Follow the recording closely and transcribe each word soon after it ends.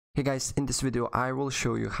Hey guys, in this video I will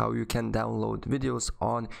show you how you can download videos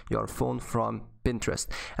on your phone from Pinterest.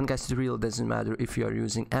 And guys, it really doesn't matter if you are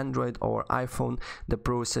using Android or iPhone, the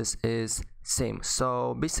process is same.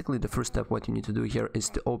 So basically the first step what you need to do here is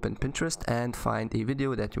to open Pinterest and find a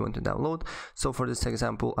video that you want to download. So for this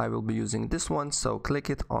example I will be using this one, so click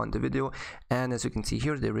it on the video, and as you can see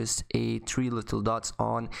here there is a three little dots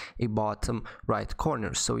on a bottom right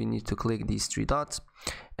corner. So you need to click these three dots,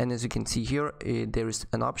 and as you can see here there is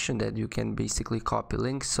an option that you can basically copy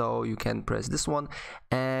link. So you can press this one,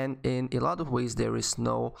 and in a lot of ways there is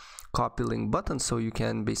no copy link button, so you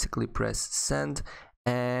can basically press send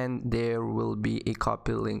and there will be a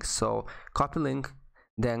copy link. So copy link,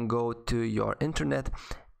 then go to your internet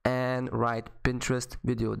and write Pinterest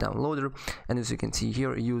video downloader, and as you can see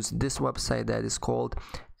here use this website that is called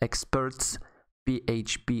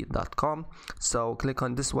expertsphp.com. so click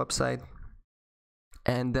on this website,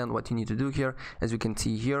 and then what you need to do here, as you can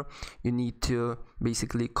see here, you need to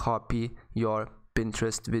basically copy your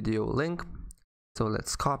Pinterest video link. So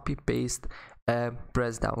let's copy, paste,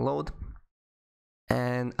 press download,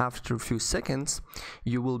 and after a few seconds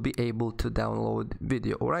you will be able to download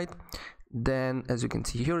video. Alright, then as you can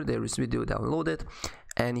see here there is video downloaded,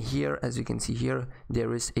 and here as you can see here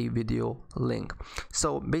there is a video link.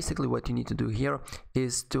 So basically what you need to do here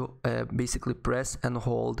is to basically press and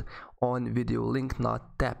hold on video link,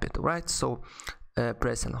 not tap it. Right, so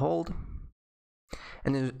press and hold,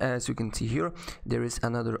 and as you can see here there is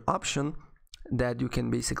another option that you can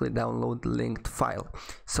basically download linked file.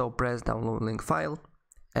 So press download link file,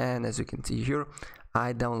 and as you can see here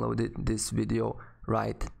I downloaded this video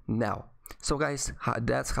right now. So guys,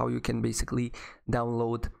 that's how you can basically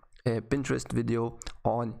download a Pinterest video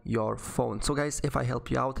on your phone. So guys, if I help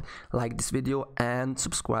you out, like this video and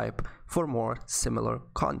subscribe for more similar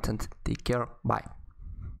content. Take care, bye.